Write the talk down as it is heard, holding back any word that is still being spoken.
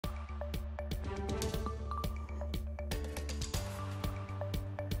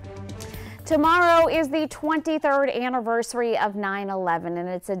Tomorrow is the 23rd anniversary of 9/11, and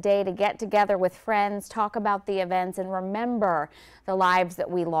it's a day to get together with friends, talk about the events, and remember the lives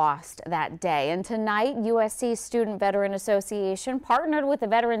that we lost that day. And tonight, USC Student Veteran Association partnered with the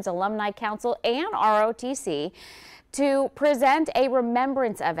Veterans Alumni Council and ROTC to present a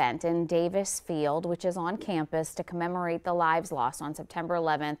remembrance event in Davis Field, which is on campus, to commemorate the lives lost on September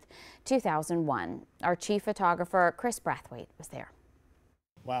 11th, 2001. Our chief photographer, Chris Brathwaite, was there.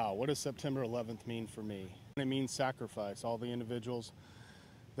 Wow, what does September 11th mean for me? It means sacrifice. All the individuals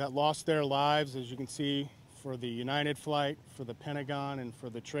that lost their lives, as you can see, for the United Flight, for the Pentagon, and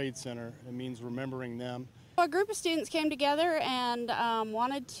for the Trade Center. It means remembering them. A group of students came together and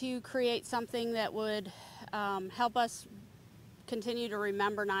wanted to create something that would help us continue to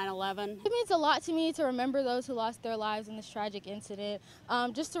remember 9/11. It means a lot to me to remember those who lost their lives in this tragic incident,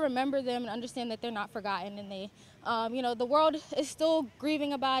 just to remember them and understand that they're not forgotten, and they, the world is still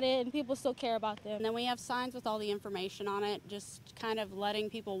grieving about it and people still care about them. And then we have signs with all the information on it, just kind of letting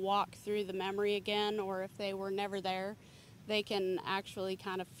people walk through the memory again, or if they were never there, they can actually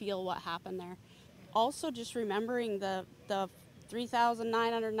kind of feel what happened there. Also just remembering the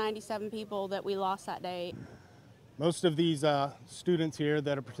 3,997 people that we lost that day. Most of these students here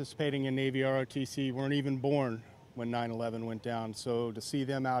that are participating in Navy ROTC weren't even born when 9/11 went down. So to see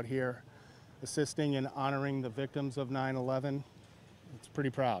them out here assisting and honoring the victims of 9/11, it's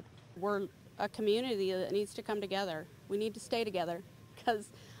pretty proud. We're a community that needs to come together. We need to stay together, because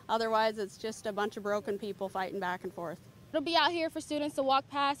otherwise it's just a bunch of broken people fighting back and forth. It'll be out here for students to walk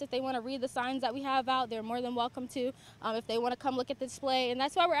past. If they want to read the signs that we have out, they're more than welcome to. If they want to come look at the display, and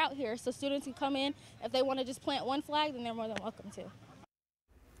that's why we're out here, so students can come in. If they want to just plant one flag, then they're more than welcome to.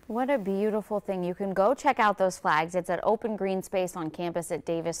 What a beautiful thing. You can go check out those flags. It's at open green space on campus at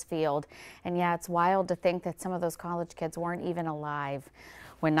Davis Field. And yeah, it's wild to think that some of those college kids weren't even alive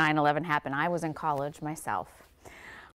when 9/11 happened. I was in college myself.